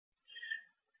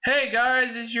Hey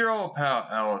guys, it's your old pal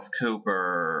Alice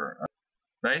Cooper.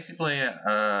 Basically,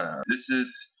 this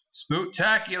is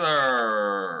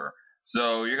Spooktacular.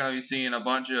 So you're gonna be seeing a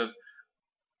bunch of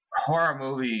horror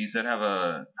movies that have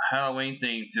a Halloween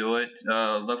theme to it.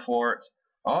 Look for it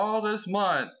all this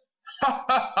month.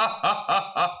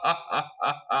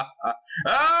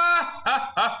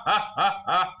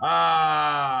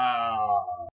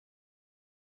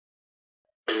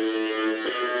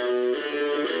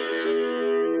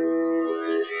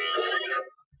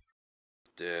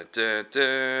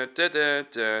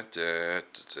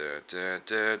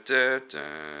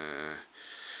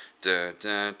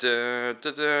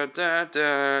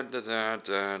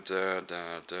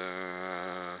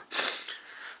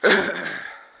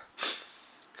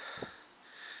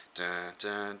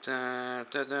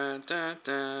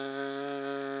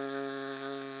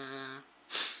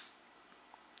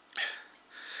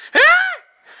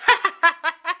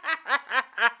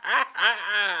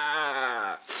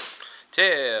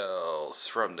 Tales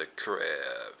from the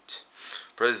Crypt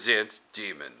Presents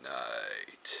Demon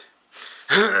Night.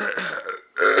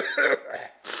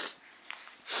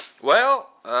 Well,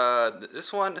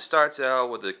 this one starts out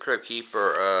with the Crypt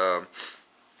Keeper.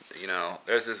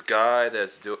 There's this guy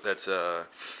there's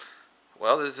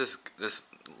this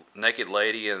naked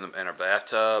lady in her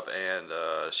bathtub, and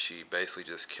she basically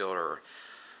just killed her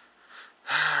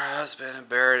husband and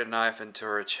buried a knife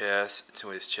into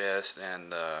his chest,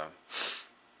 and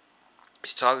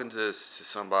he's talking to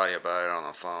somebody about it on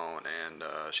the phone, and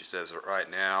she says right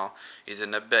now he's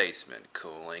in the basement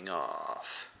cooling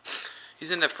off. He's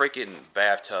in the freaking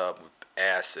bathtub with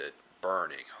acid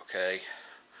burning, okay?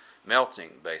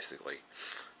 Melting, basically.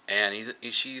 And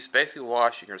she's basically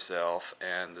washing herself,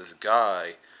 and this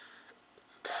guy,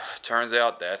 turns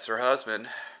out that's her husband.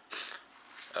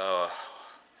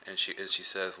 And she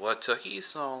says, "What took you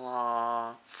so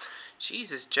long?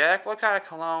 Jesus, Jack, what kind of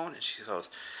cologne?" And she goes,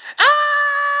 "Ah!"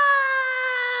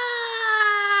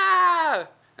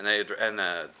 And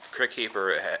the Crypt Keeper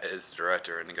is the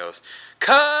director, and he goes,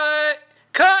 "Cut!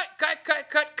 Cut! Cut! Cut!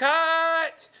 Cut!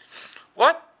 Cut!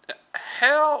 What the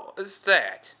hell is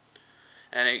that?"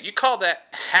 And you call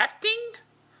that acting?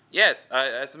 Yes,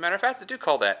 as a matter of fact, I do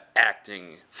call that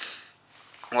acting.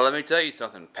 Well, let me tell you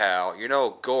something, pal. You're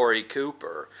no Gory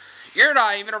Cooper. You're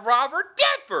not even a Robert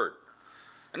Redford.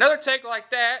 Another take like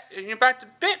that, and you're back to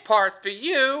bit parts for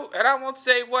you, and I won't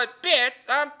say what bits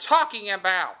I'm talking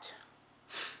about.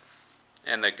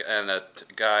 And the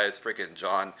guy is freaking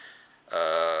John,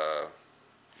 the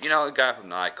guy from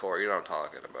Night Court. You know what I'm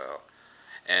talking about.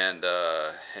 And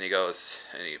he goes,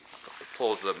 and he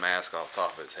pulls the mask off the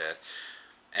top of his head,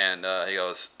 and he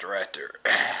goes, "Director,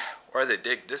 where they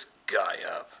dig this guy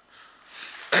up?"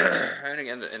 and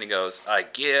he goes, I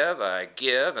give,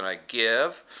 and I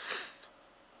give.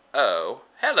 "Oh,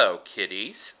 hello,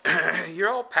 kiddies. Your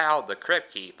old pal, the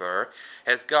Crypt Keeper,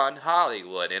 has gone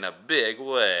Hollywood in a big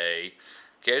way.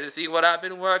 Care to see what I've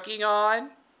been working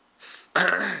on?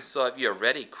 So if you're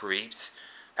ready, creeps,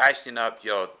 fasten up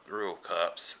your rule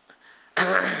cups.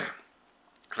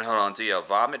 Hold on to your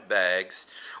vomit bags.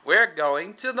 We're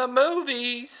going to the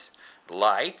movies.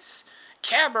 Lights,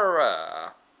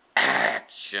 camera,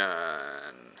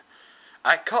 action.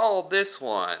 I call this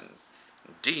one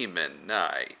Demon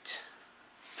Night."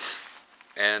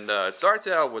 And it starts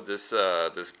out with this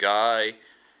guy,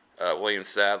 William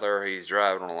Sadler. He's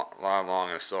driving along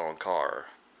in a stolen car.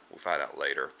 We'll find out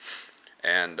later.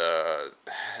 And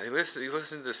he listens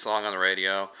to this song on the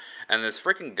radio, and this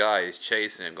freaking guy is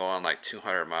chasing him, going like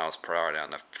 200 miles per hour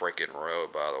down the freaking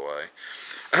road, by the way,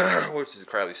 which is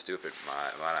incredibly stupid,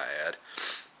 might I add.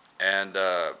 And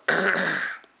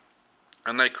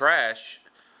and they crash,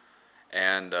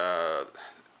 and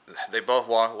they both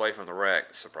walk away from the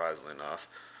wreck, surprisingly enough.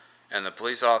 And the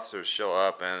police officers show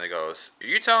up, and they goes, "Are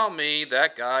you telling me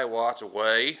that guy walked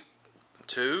away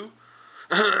too?"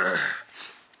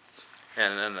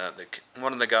 And then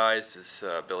one of the guys is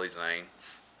Billy Zane,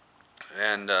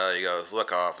 and he goes,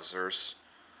 "Look, officers,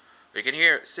 we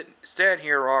can stand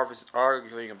here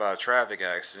arguing about a traffic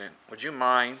accident. Would you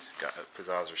mind?" Police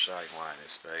officer shining light in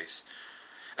his face,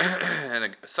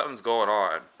 and something's going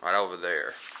on right over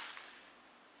there.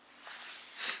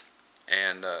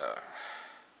 And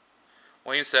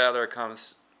William Sadler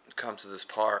comes to this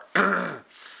part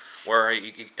where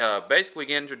he basically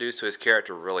gets introduced to his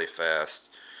character really fast.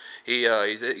 He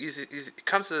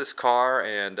comes to this car,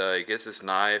 and he gets this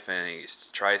knife, and he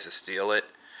tries to steal it.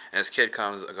 And this kid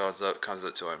comes up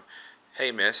to him.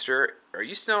 "Hey, mister, are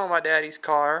you stealing my daddy's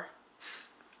car?"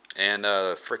 And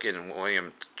freaking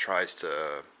William tries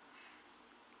to.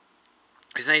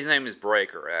 His name is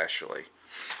Breaker, actually.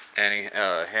 And he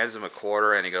hands him a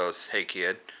quarter, and he goes, "Hey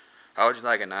kid, how would you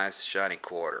like a nice shiny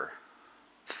quarter?"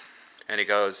 And he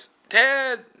goes,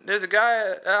 "Dad, there's a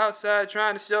guy outside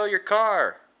trying to steal your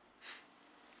car."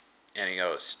 And he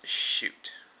goes,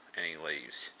 "Shoot," and he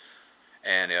leaves.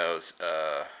 And he goes,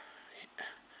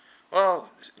 "Well,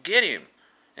 get him."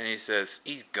 And he says,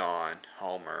 "He's gone,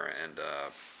 Homer." And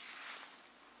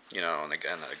and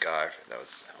the guy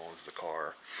that owns the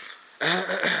car,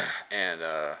 and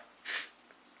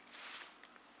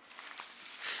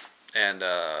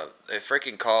they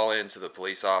freaking call in to the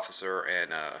police officer,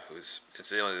 and who's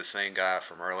incidentally the same guy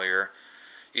from earlier.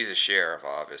 He's a sheriff,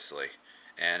 obviously.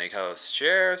 And he goes,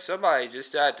 "Sheriff, somebody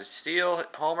just tried to steal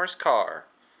Homer's car."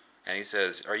 And he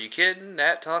says, "Are you kidding?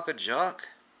 That hunk of junk?"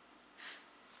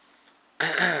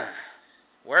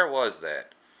 Where was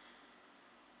that?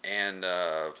 And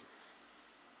the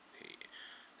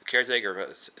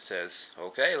caretaker says,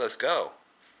 "Okay, let's go."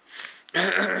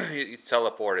 He's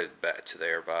teleported back to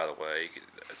there, by the way.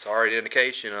 It's already an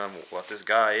indication of what this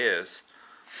guy is.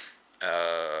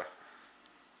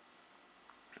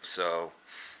 So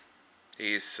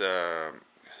he's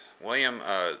William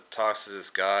talks to this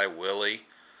guy Willie,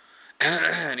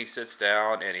 and he sits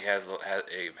down and he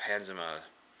hands him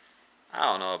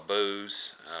a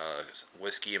booze,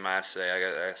 whiskey you might say. I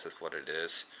guess that's what it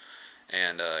is.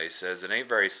 And he says it ain't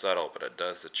very subtle, but it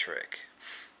does the trick.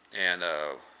 And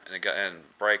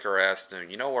and Breaker asked him,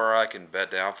 "You know where I can bed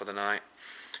down for the night?"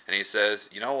 And he says,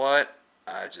 "You know what?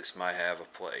 I just might have a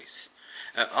place."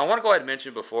 I want to go ahead and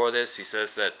mention before this, he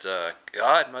says that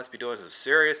God must be doing some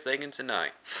serious thinking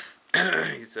tonight.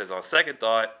 He says, on second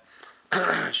thought,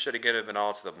 should have given it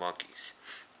all to the monkeys.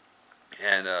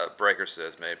 And Breaker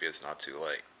says, maybe it's not too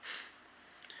late.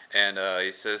 And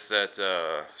he says that,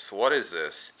 so what is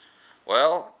this?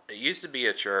 Well, it used to be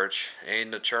a church.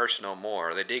 Ain't a church no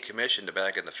more. They decommissioned it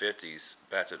back in the 50s,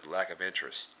 back to lack of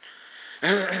interest.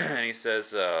 And he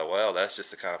says, "Well, that's just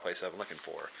the kind of place I'm looking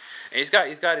for." And he's got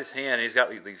his hand. He's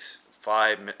got these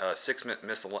six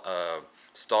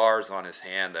stars on his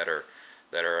hand that are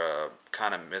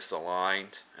kind of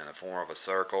misaligned in the form of a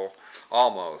circle,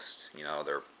 almost.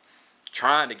 They're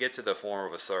trying to get to the form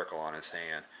of a circle on his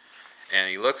hand. And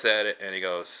he looks at it and he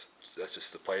goes, "That's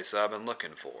just the place I've been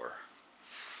looking for."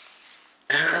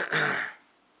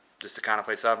 Just the kind of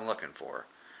place I've been looking for.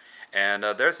 And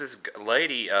there's this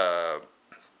lady,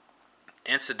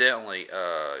 incidentally,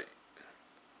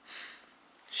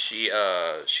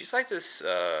 she's like this,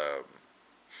 I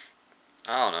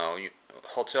don't know,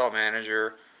 hotel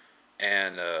manager,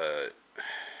 and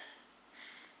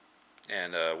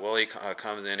Willie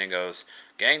comes in and goes,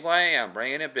 "Gangway, I'm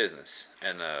bringing in business."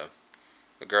 And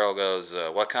the girl goes,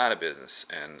 "What kind of business?"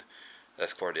 And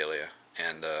that's Cordelia.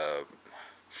 And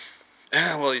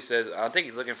Willie says, "I think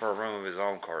he's looking for a room of his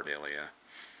own, Cordelia."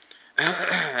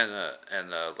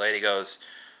 and the lady goes,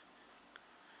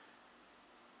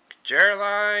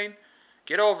 "Geraldine,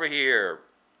 get over here.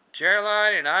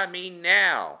 Geraldine, and I mean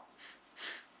now."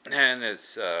 And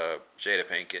it's Jada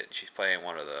Pinkett. She's playing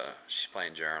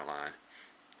Geraldine.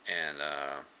 And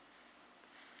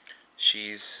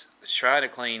she's trying to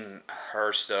clean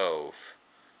her stove.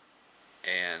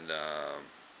 And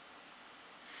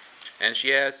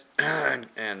she asks,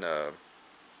 and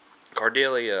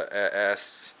Cordelia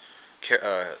asks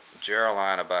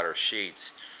Geraldine about her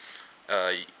sheets.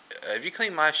 "Have you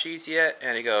cleaned my sheets yet?"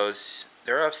 And he goes,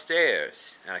 "They're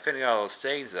upstairs, and I couldn't get all those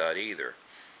stains out either."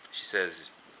 She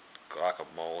says,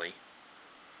 "Guacamole."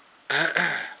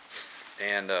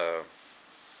 And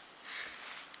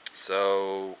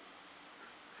so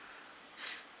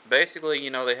basically,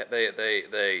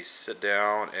 they sit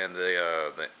down and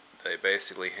they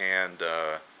basically hand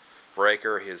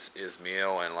Breaker his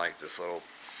meal and like this little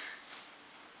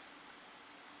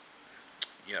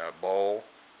bowl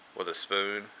with a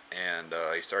spoon, and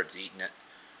he starts eating it,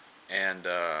 and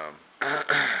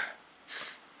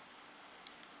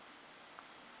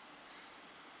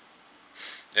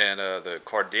and the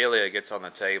Cordelia gets on the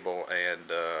table,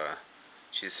 and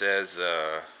she says,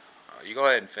 "You go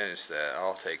ahead and finish that.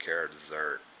 I'll take care of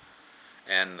dessert."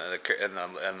 And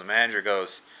the manager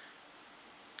goes,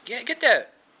 "Get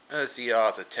that pussy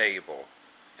off the table,"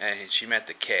 and she meant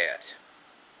the cat.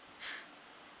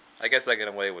 I guess I get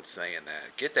away with saying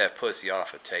that. "Get that pussy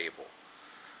off the table."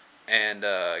 And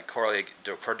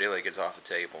Cordelia gets off the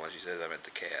table, and she says, "I meant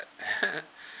the cat."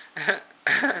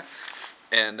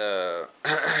 And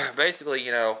basically,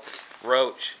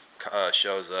 Roach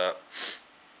shows up,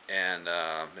 and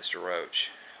Mr.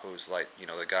 Roach, who's like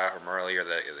the guy from earlier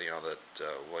that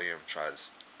William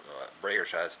tries, Breaker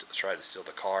tries to steal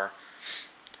the car,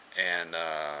 and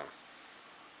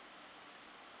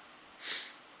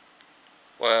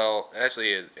Well,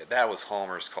 actually, that was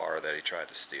Homer's car that he tried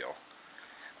to steal.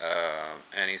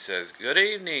 And he says, "Good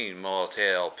evening,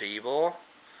 motel people."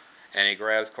 And he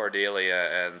grabs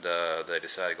Cordelia, and they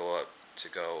decide to go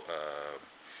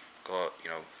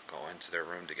into their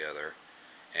room together.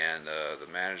 And the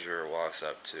manager walks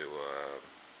up to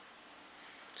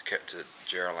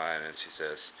Geraldine, and she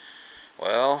says,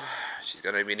 "Well, she's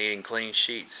gonna be needing clean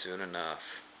sheets soon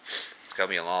enough. It's gonna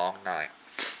be a long night."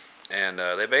 And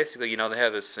they basically, they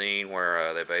have this scene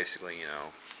where they basically,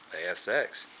 they have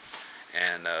sex,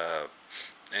 and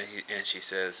he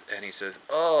says,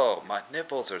 "Oh, my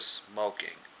nipples are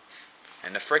smoking."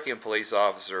 And the freaking police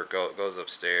officer goes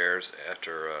upstairs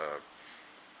after,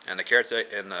 and the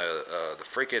caretaker and the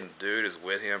freaking dude is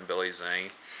with him, Billy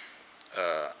Zane.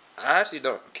 I actually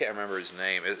can't remember his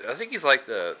name. I think he's like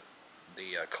the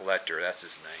collector. That's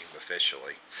his name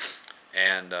officially.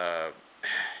 And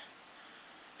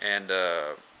and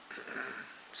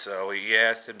so he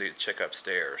asked him to check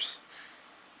upstairs.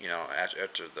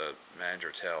 After the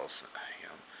manager tells him,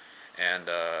 and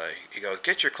he goes,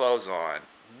 "Get your clothes on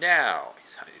now."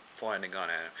 He's pointing a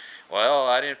gun at him. "Well,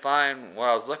 I didn't find what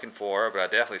I was looking for, but I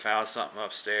definitely found something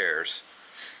upstairs."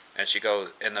 And she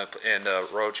goes, and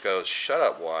Roach goes, "Shut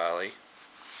up, Wiley."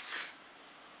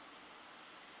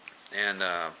 And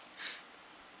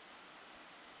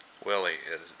Willie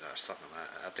is something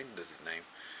like that. I think this is his name.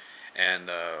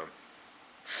 And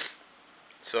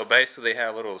so basically, they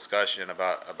have a little discussion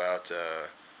about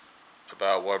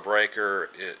what Breaker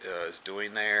is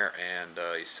doing there, and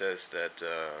he says that,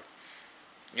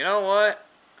 "You know what?"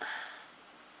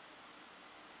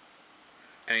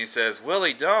 And he says,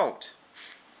 "Willie, don't."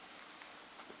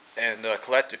 And the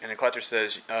collector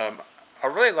says, "I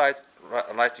really like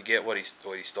to get what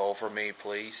he stole from me,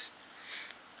 please."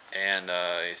 And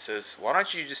he says, "Why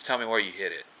don't you just tell me where you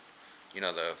hid it?"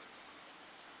 The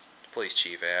police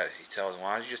chief asked. He tells him,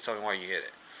 "Why don't you just tell me where you hid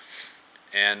it,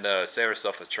 and save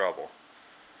yourself the trouble?"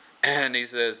 And he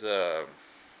says,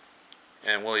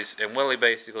 Willie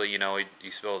basically,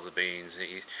 he spills the beans.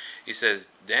 He says,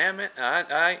 "Damn it,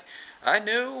 I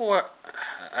knew,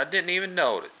 I didn't even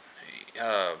know it."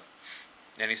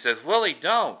 And he says, "Willie,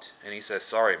 don't." And he says,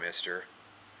 "Sorry, mister."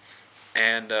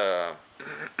 And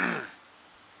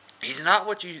he's not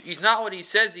what he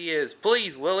says he is.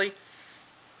 Please, Willie.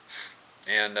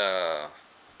 And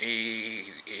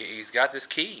he's got this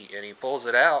key, and he pulls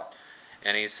it out,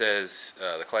 and he says,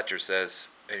 the collector says,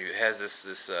 and he has this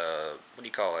what do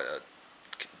you call it?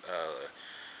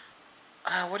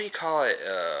 What do you call it?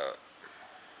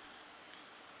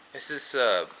 It's this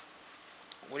what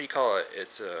do you call it?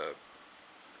 It's a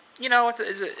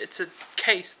it's a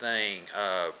case thing.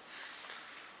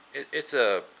 It's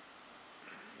a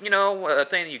a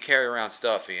thing that you carry around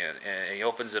stuff in, and he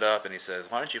opens it up and he says,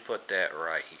 "Why don't you put that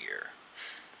right here?"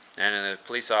 And then the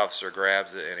police officer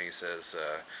grabs it and he says,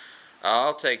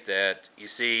 "I'll take that. You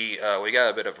see, we got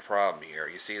a bit of a problem here.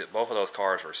 You see that both of those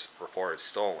cars were reported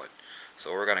stolen.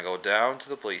 So we're going to go down to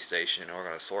the police station and we're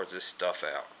going to sort this stuff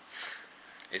out."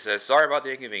 He says, "Sorry about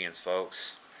the inconvenience,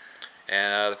 folks."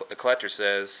 And the collector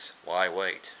says, "Why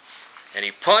wait?" And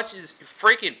he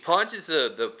freaking punches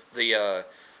the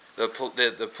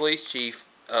police chief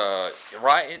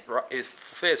his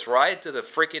fist right into the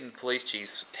freaking police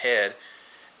chief's head.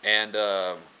 And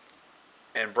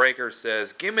Breaker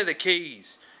says, "Give me the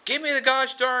keys. Give me the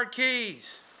gosh darn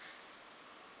keys."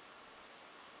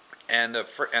 And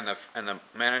the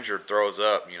manager throws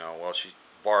up, while she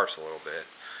barfs a little bit,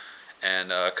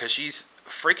 and cause she's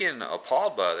freaking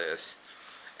appalled by this,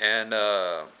 and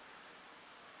the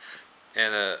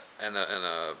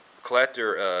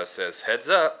collector says, "Heads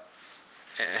up,"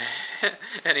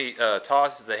 and he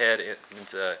tosses the head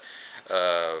into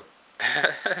the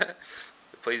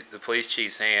police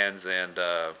chief's hands, and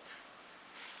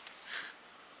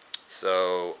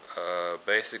so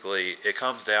basically it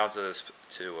comes down to this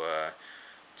to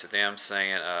them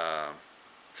saying,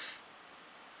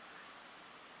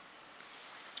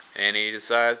 and he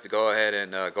decides to go ahead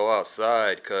and go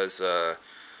outside because and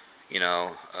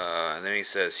then he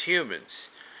says, "Humans,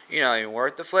 you're not even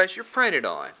worth the flesh you're printed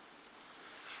on."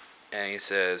 And he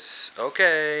says,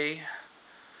 "Okay,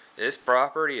 this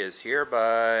property is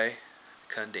hereby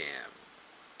condemned."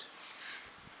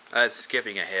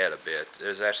 Skipping ahead a bit.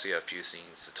 There's actually a few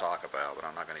scenes to talk about, but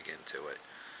I'm not going to get into it.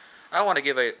 I don't want to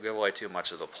give away too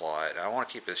much of the plot. I want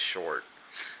to keep this short.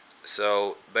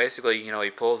 So basically,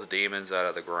 he pulls the demons out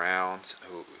of the ground,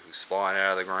 who spawn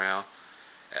out of the ground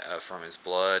from his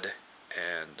blood,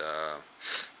 and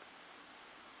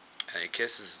he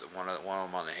kisses one of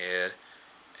them on the head,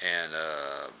 and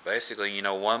basically,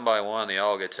 one by one, they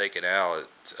all get taken out,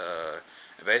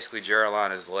 And basically,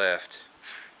 Geraldine is left.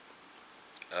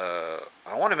 I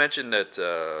want to mention that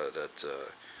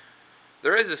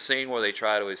there is a scene where they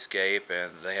try to escape,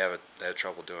 and they have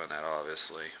trouble doing that,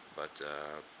 obviously. But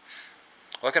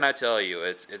what can I tell you?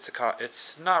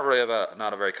 It's not really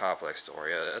not a very complex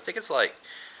story. I think it's like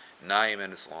 90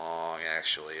 minutes long.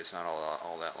 Actually, it's not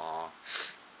all that long.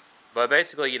 But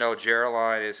basically,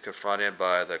 Geraldine is confronted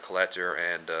by the collector,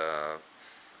 and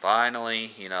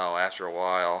finally, after a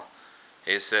while,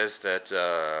 he says that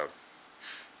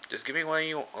just give me what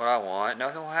I want.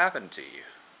 Nothing will happen to you.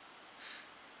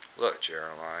 Look,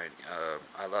 Geraldine,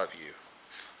 I love you.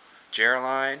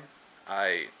 Geraldine,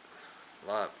 I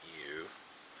love you.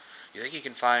 You think you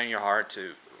can find in your heart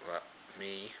to love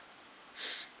me?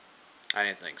 I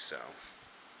didn't think so.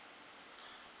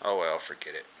 Oh well,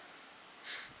 forget it.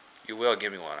 You will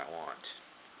give me what I want.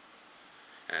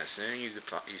 And as soon as you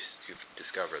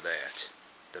discover that,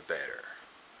 the better.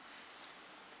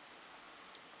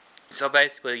 So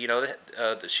basically,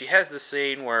 she has this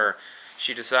scene where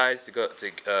she decides to go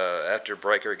to after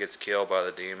Breaker gets killed by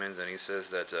the demons, and he says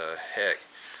that heck,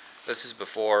 this is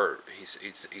before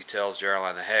he tells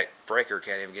Geraldine that heck, Breaker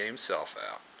can't even get himself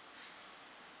out,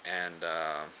 and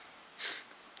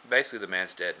basically the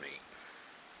man's dead meat,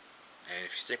 and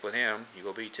if you stick with him, you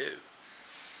will be too.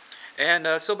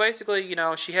 And so basically,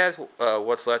 she has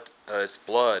what's left. It's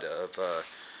blood of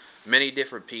many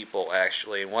different people,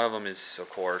 actually. And one of them is, of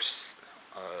course,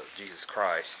 Jesus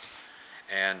Christ.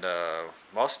 And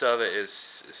most of it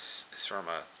is from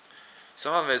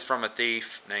some of it is from a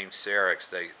thief named Serix.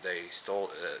 They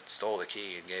stole the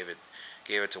key and gave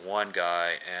it to one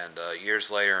guy. And years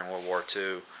later in World War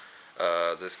II,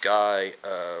 this guy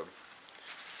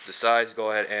decides to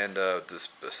go ahead and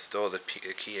bestow the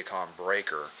key upon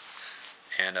Breaker.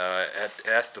 And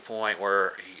that's the point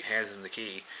where he hands him the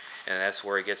key, and that's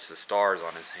where he gets the stars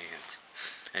on his hand.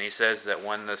 And he says that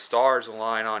when the stars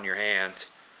align on your hand,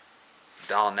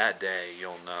 on that day,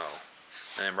 you'll know.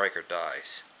 And then Breaker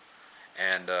dies.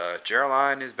 And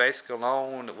Geraldine is basically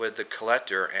alone with the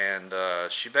collector, and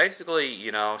she basically,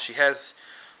 she has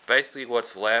basically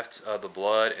what's left of the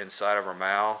blood inside of her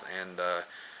mouth, and the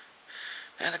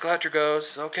collector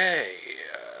goes, okay,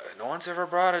 no one's ever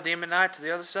brought a demon knight to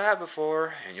the other side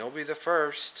before, and you'll be the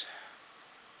first.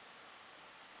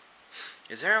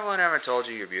 Has anyone ever told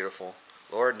you you're beautiful?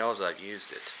 Lord knows I've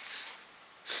used it.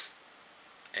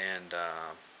 And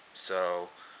so,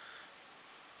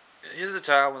 here's a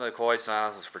time when the coy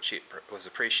silence was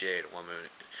appreciated, woman,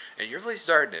 and you're really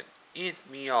starting to eat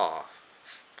me off.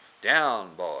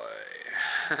 Down, boy.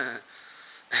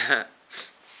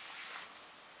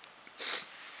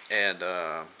 And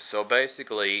so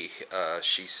basically,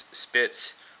 she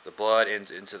spits the blood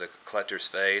into the collector's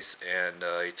face, and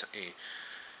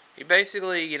he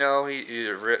basically, he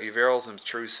reveals his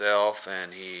true self,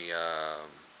 and he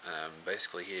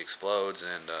basically he explodes,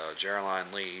 and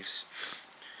Geraldine leaves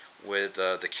with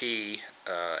the key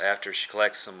after she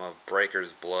collects some of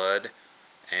Breaker's blood,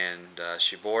 and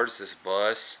she boards this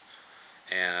bus,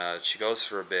 and she goes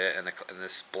for a bit, and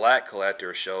this black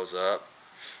collector shows up.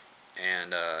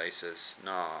 And he says,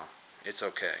 "Nah, it's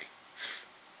okay.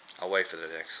 I'll wait for the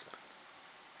next one."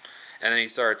 And then he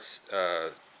starts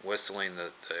whistling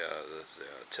the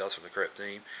Tales from the Crypt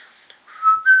theme.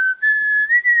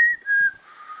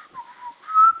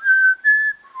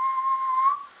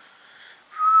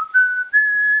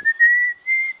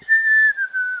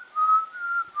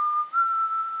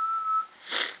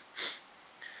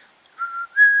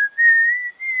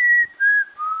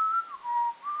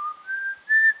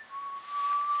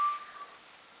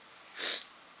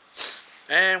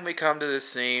 And we come to this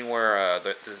scene where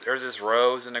there's this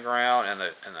rose in the ground, and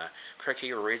the Crypt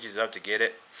Keeper reaches up to get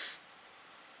it.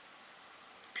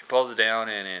 He pulls it down,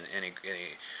 and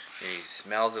he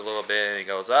smells it a little bit, and he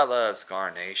goes, "I love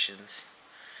carnations."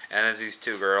 And there's these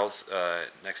two girls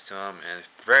next to him, and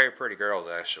very pretty girls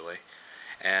actually.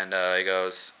 And he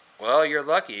goes, "Well, you're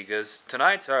lucky, because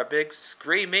tonight's our big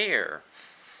screamer."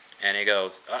 And he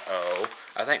goes, "Uh-oh,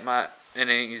 I think my..." And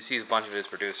then he sees a bunch of his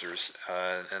producers,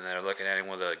 and they're looking at him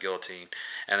with a guillotine.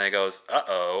 And then he goes,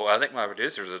 "Uh-oh, I think my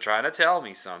producers are trying to tell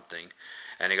me something."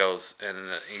 And he goes,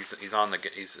 and he's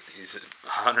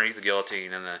underneath the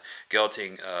guillotine, and the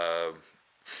guillotine, and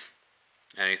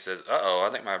he says, "Uh-oh, I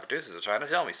think my producers are trying to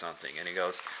tell me something." And he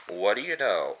goes, "What do you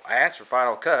know? I asked for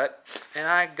Final Cut, and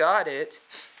I got it."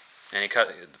 And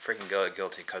the freaking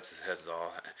guillotine cuts his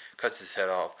head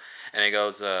off, and he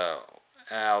goes,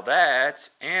 "Now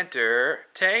that's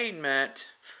entertainment."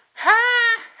 Ha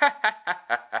ha ha ha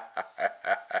ha ha.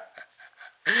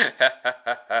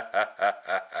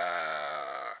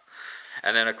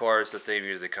 And then of course the theme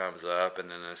music comes up, and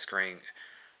then the screen,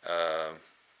 uh,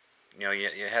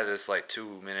 you have this like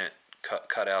 2 minute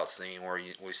cut out scene where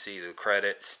we see the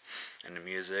credits and the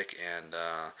music, and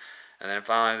then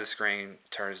finally the screen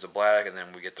turns to black, and then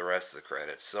we get the rest of the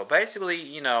credits. So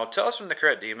basically, Tales from the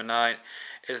Crypt Demon Knight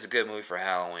is a good movie for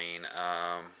Halloween.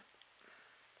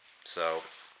 So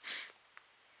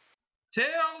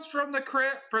Tales from the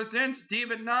Crypt Presents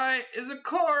Demon Knight is, of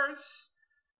course,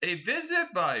 a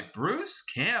visit by Bruce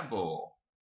Campbell.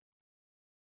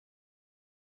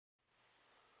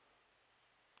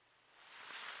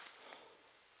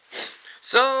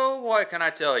 So, what can I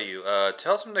tell you?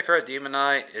 Tales from the Crypt Demon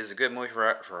Knight is a good movie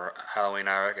for Halloween.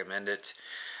 I recommend it.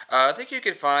 I think you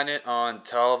can find it on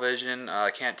television. I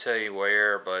can't tell you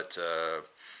where, but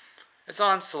it's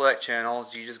on select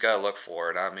channels. You just gotta look for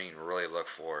it. I mean, really look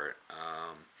for it.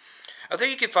 I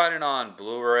think you can find it on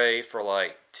Blu-ray for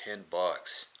like $10.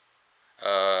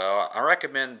 I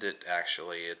recommend it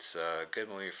actually. It's a good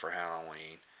movie for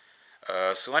Halloween.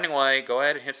 So anyway, go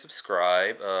ahead and hit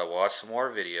subscribe. Watch some more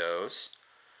videos.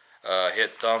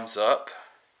 Hit thumbs up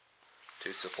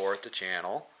to support the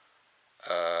channel.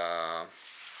 Uh,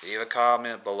 Leave a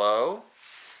comment below.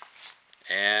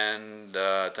 And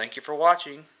thank you for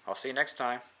watching. I'll see you next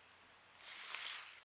time.